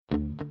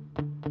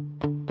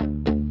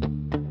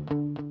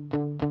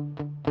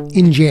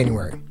In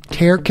January,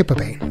 Ter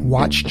Kipabane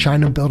watched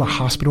China build a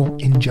hospital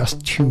in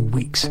just 2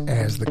 weeks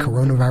as the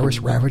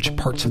coronavirus ravaged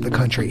parts of the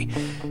country.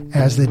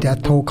 As the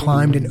death toll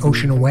climbed an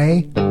ocean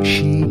away,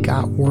 she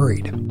got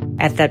worried.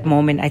 At that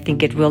moment, I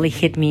think it really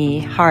hit me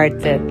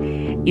hard that,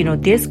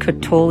 this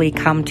could totally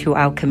come to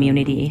our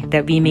community,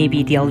 that we may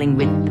be dealing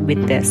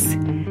with this.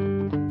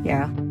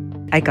 Yeah,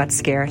 I got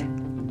scared.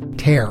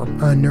 Ter,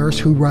 a nurse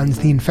who runs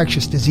the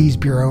Infectious Disease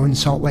Bureau in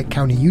Salt Lake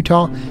County,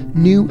 Utah,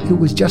 knew it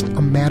was just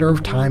a matter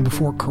of time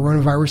before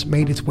coronavirus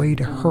made its way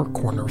to her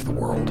corner of the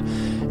world.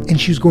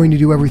 And she was going to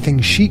do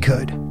everything she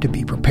could to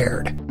be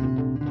prepared.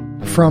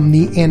 From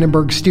the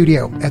Annenberg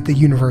studio at the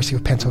University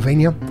of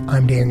Pennsylvania,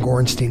 I'm Dan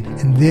Gorenstein,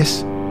 and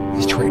this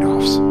is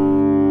Trade-Offs.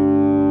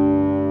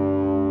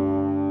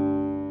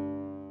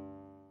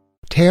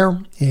 Ter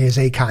is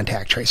a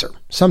contact tracer,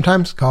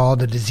 sometimes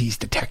called a disease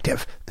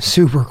detective.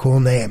 Super cool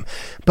name.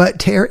 But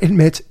Ter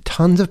admits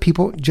tons of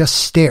people just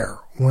stare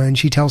when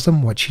she tells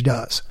them what she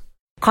does.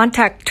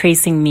 Contact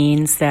tracing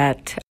means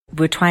that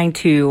we're trying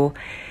to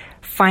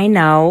find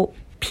out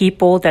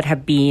people that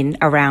have been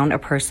around a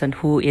person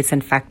who is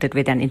infected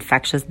with an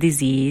infectious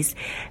disease,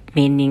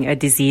 meaning a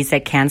disease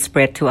that can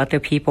spread to other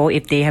people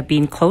if they have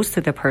been close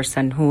to the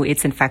person who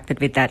is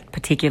infected with that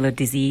particular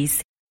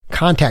disease.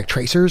 Contact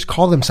tracers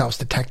call themselves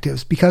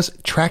detectives because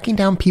tracking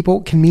down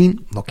people can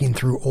mean looking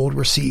through old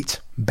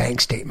receipts, bank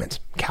statements,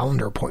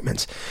 calendar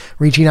appointments,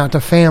 reaching out to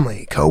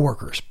family,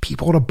 coworkers,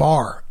 people at a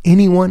bar,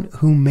 anyone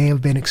who may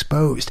have been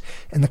exposed,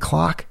 and the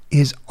clock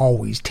is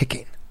always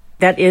ticking.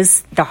 That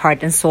is the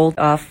heart and soul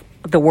of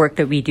the work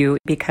that we do,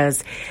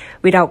 because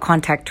without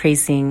contact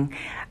tracing,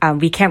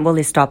 we can't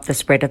really stop the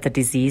spread of the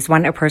disease.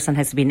 When a person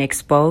has been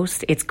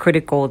exposed, it's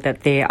critical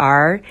that they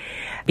are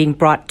being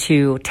brought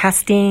to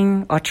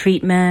testing or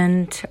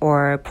treatment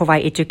or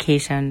provide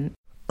education.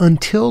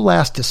 Until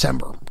last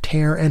December,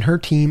 Ter and her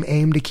team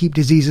aimed to keep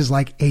diseases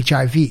like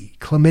HIV,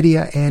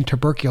 chlamydia, and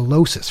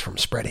tuberculosis from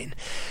spreading.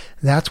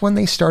 That's when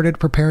they started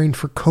preparing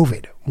for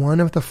COVID, one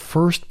of the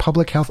first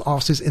public health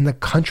offices in the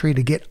country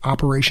to get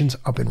operations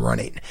up and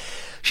running.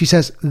 She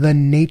says the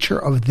nature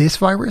of this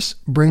virus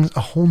brings a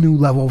whole new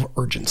level of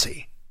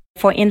urgency.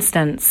 For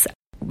instance,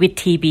 with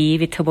TB,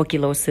 with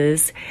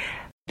tuberculosis,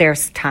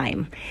 there's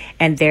time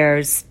and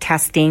there's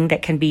testing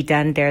that can be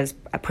done. There's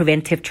a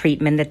preventive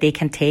treatment that they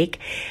can take.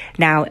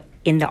 Now,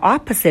 in the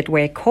opposite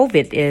where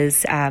COVID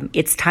is,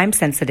 it's time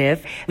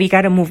sensitive. We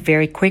got to move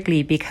very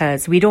quickly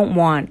because we don't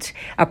want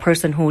a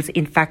person who's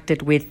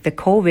infected with the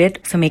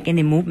COVID to make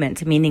any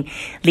movement, meaning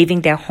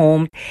leaving their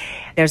home.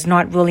 There's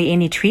not really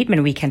any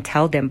treatment we can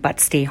tell them, but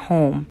stay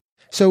home.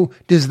 So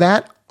does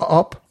that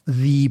up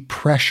the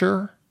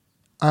pressure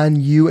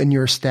on you and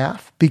your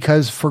staff?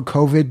 Because for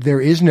COVID,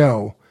 there is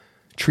no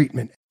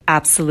treatment.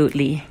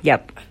 Absolutely.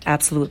 Yep.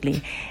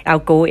 Absolutely. Our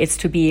goal is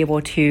to be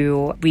able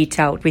to reach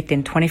out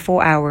within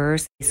 24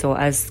 hours, so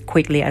as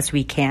quickly as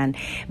we can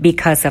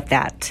because of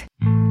that.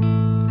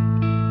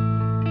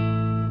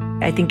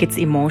 I think it's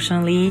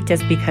emotionally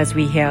just because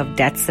we have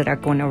deaths that are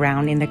going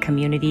around in the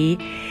community,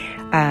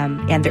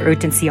 and the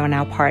urgency on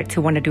our part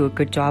to want to do a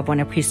good job, want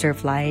to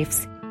preserve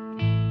lives.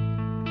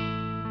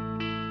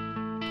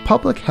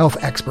 Public health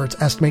experts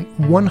estimate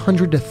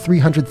 100 to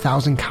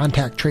 300,000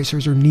 contact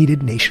tracers are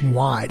needed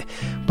nationwide.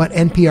 But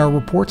NPR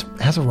reports,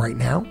 as of right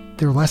now,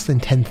 there are less than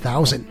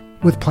 10,000,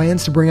 with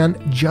plans to bring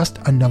on just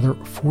another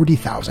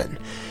 40,000.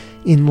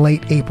 In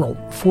late April,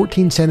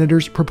 14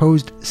 senators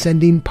proposed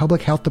sending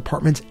public health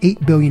departments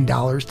 $8 billion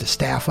to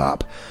staff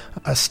up,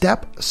 a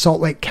step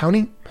Salt Lake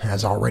County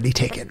has already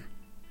taken.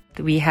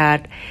 We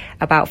had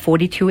about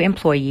 42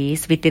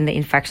 employees within the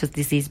Infectious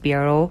Disease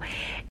Bureau.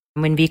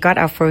 When we got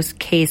our first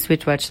case,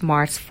 which was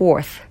March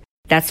 4th,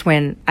 that's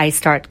when I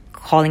start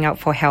calling out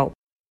for help.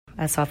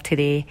 As of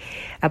today,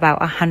 about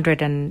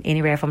 100 and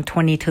anywhere from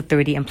 20 to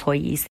 30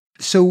 employees.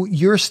 So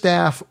your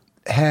staff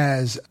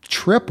has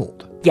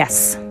tripled?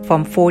 Yes,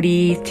 from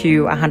 40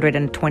 to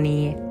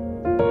 120.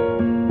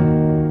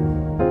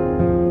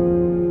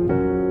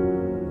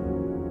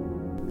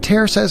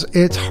 Ter says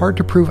it's hard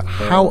to prove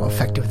how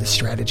effective this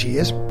strategy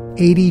is.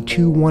 80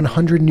 to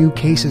 100 new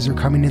cases are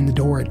coming in the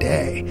door a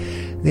day.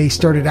 They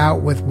started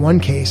out with one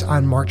case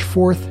on March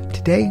 4th.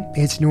 Today,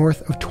 it's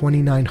north of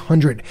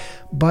 2,900.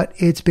 But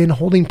it's been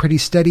holding pretty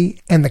steady,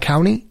 and the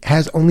county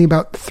has only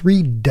about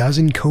 3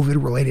 dozen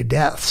COVID-related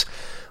deaths.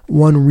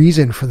 One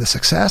reason for the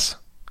success?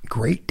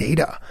 Great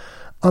data.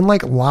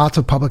 Unlike lots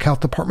of public health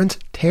departments,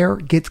 Ter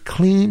gets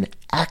clean,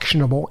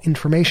 actionable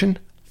information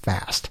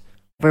fast.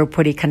 We're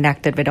pretty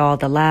connected with all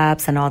the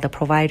labs and all the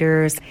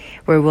providers.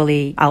 We're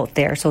really out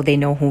there, so they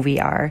know who we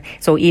are.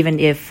 So even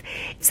if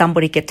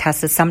somebody gets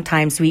tested,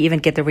 sometimes we even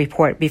get the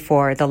report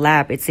before the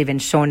lab it's even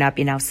shown up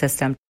in our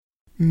system.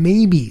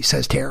 Maybe,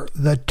 says Ter,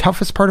 the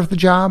toughest part of the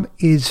job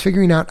is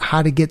figuring out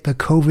how to get the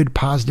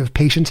COVID-positive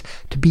patients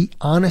to be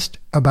honest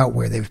about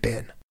where they've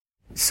been.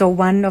 So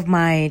one of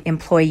my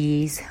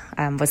employees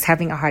was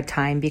having a hard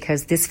time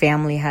because this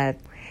family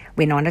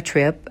went on a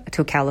trip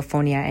to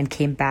California and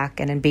came back,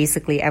 and then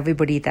basically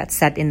everybody that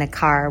sat in the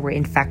car were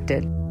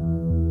infected.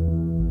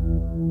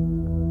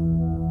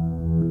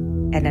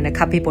 And then a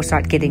couple people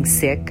start getting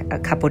sick a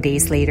couple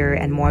days later,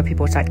 and more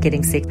people start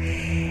getting sick.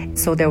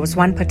 So there was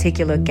one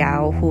particular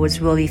gal who was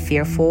really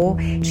fearful.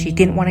 She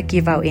didn't want to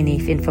give out any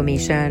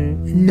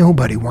information.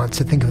 Nobody wants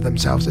to think of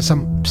themselves as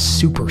some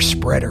super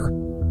spreader.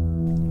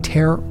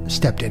 Tara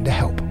stepped in to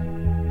help.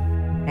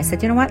 I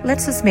said, you know what,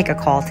 let's just make a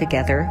call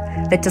together.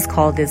 Let's just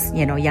call this,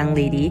 young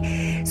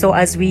lady. So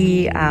as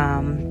we,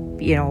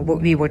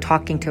 we were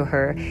talking to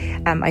her,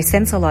 I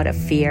sense a lot of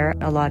fear,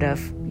 a lot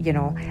of,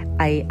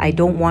 I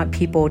don't want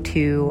people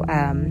to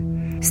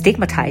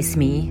stigmatize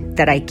me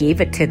that I gave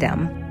it to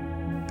them.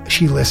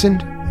 She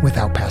listened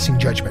without passing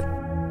judgment.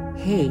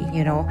 Hey,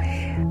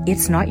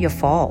 it's not your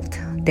fault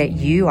that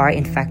you are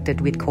infected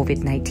with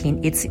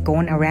COVID-19. It's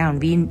going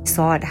around. We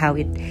saw it, how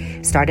it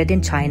started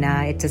in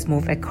China. It just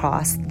moved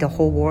across the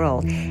whole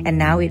world. And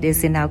now it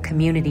is in our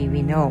community,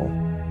 we know.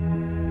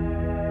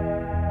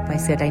 I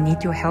said, I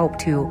need your help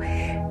to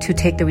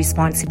take the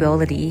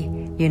responsibility,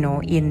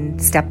 in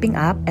stepping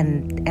up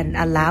and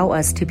allow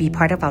us to be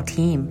part of our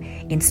team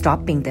in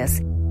stopping this.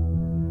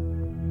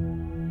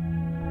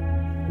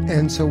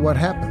 And so what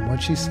happened?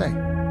 What'd she say?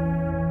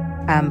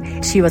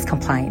 She was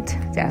compliant.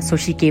 Yeah, so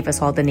she gave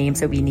us all the names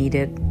that we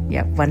needed.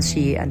 Yeah, once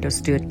she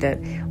understood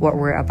what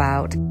we're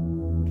about.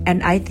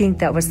 And I think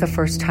that was the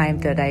first time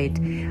that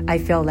I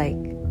felt like,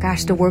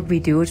 gosh, the work we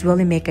do is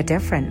really make a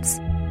difference.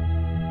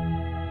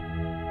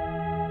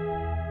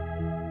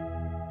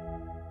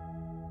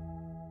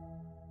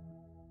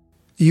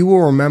 You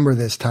will remember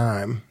this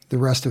time the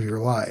rest of your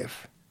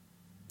life.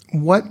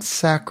 What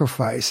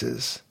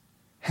sacrifices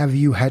have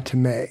you had to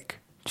make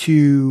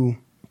to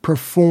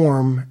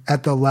perform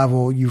at the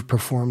level you've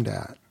performed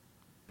at?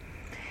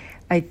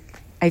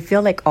 I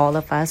feel like all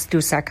of us do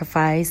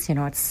sacrifice,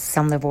 at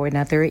some level or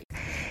another.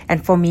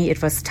 And for me,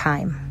 it was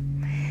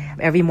time.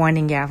 Every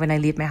morning, when I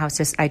leave my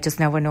house, I just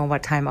never know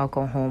what time I'll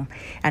go home.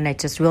 And I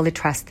just really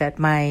trust that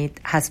my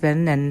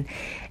husband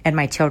and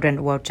my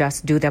children will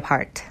just do their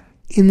part.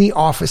 In the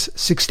office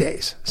 6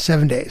 days,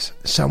 7 days.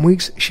 Some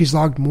weeks, she's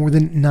logged more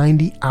than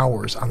 90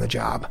 hours on the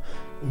job.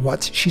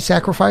 What's she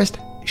sacrificed?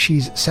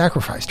 She's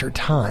sacrificed her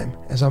time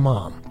as a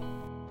mom.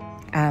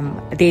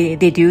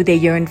 They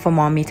yearn for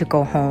mommy to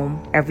go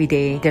home every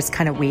day. They're just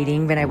kind of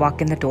waiting when I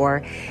walk in the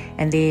door,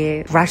 and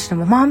they rush to,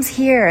 Mom's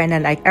here. And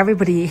then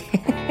everybody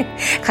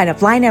kind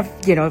of line up,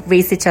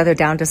 race each other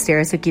down the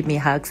stairs to give me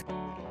hugs.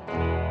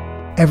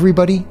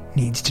 Everybody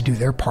needs to do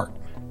their part.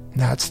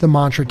 That's the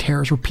mantra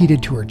Tara's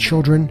repeated to her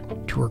children,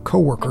 to her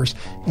coworkers,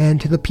 and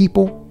to the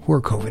people who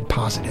are COVID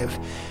positive.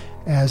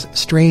 As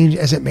strange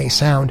as it may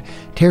sound,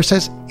 Tara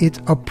says it's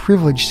a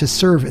privilege to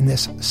serve in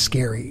this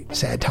scary,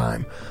 sad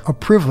time. A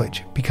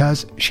privilege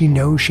because she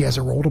knows she has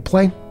a role to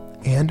play,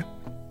 and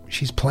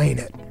she's playing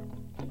it.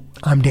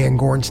 I'm Dan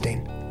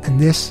Gorenstein, and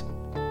this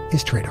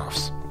is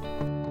Trade-Offs.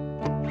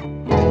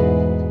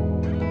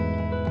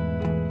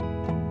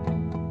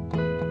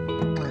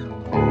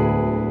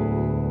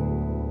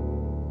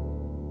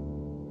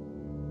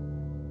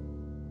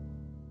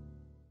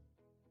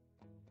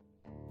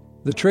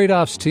 The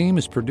Trade-Offs team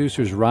is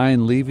producers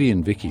Ryan Levy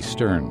and Vicky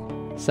Stern,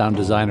 sound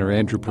designer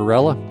Andrew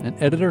Perella, and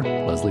editor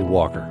Leslie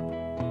Walker.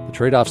 The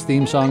Trade-Offs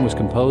theme song was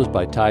composed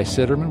by Ty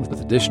Sitterman,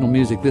 with additional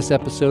music this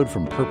episode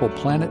from Purple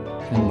Planet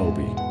and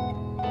Moby.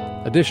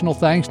 Additional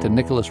thanks to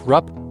Nicholas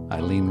Rupp,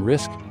 Eileen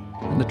Risk,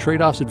 and the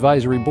Trade-Offs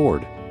Advisory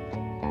Board.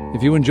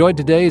 If you enjoyed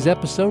today's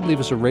episode, leave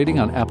us a rating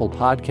on Apple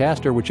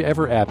Podcast or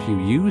whichever app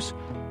you use.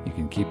 You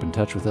can keep in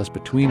touch with us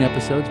between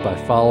episodes by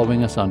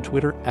following us on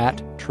Twitter at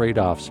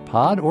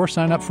TradeOffsPod or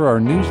sign up for our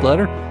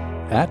newsletter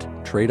at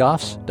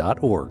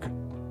tradeoffs.org.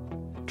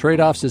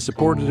 Trade-Offs is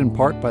supported in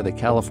part by the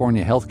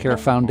California Healthcare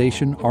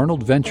Foundation,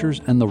 Arnold Ventures,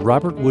 and the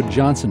Robert Wood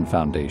Johnson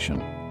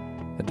Foundation.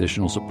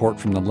 Additional support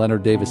from the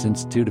Leonard Davis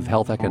Institute of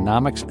Health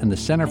Economics and the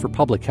Center for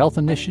Public Health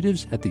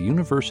Initiatives at the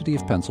University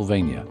of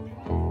Pennsylvania.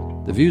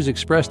 The views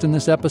expressed in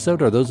this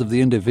episode are those of the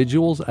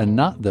individuals and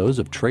not those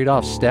of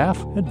Trade-Offs staff,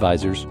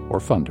 advisors, or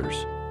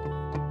funders.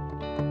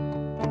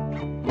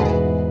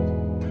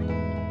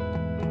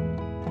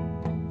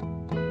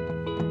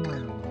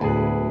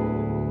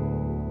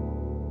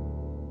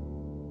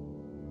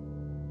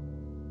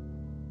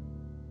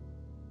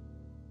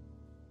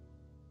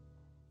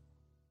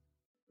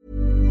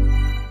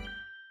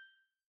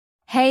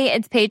 Hey,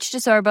 it's Paige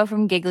DeSorbo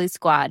from Giggly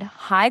Squad.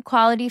 High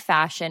quality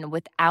fashion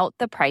without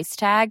the price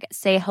tag.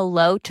 Say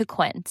hello to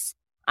Quince.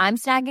 I'm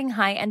snagging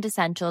high-end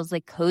essentials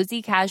like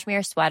cozy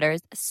cashmere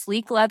sweaters,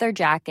 sleek leather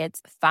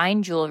jackets,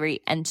 fine jewelry,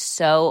 and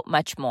so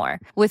much more.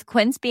 With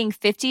Quince being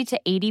 50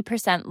 to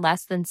 80%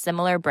 less than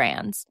similar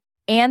brands.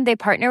 And they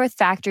partner with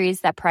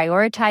factories that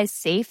prioritize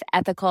safe,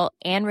 ethical,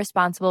 and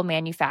responsible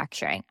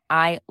manufacturing.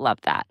 I love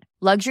that.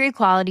 Luxury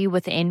quality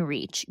within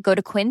reach. Go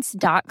to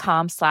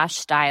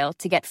quince.com/style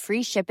to get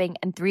free shipping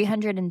and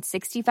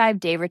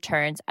 365-day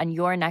returns on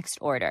your next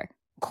order.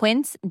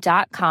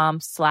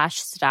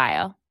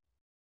 Quince.com/style.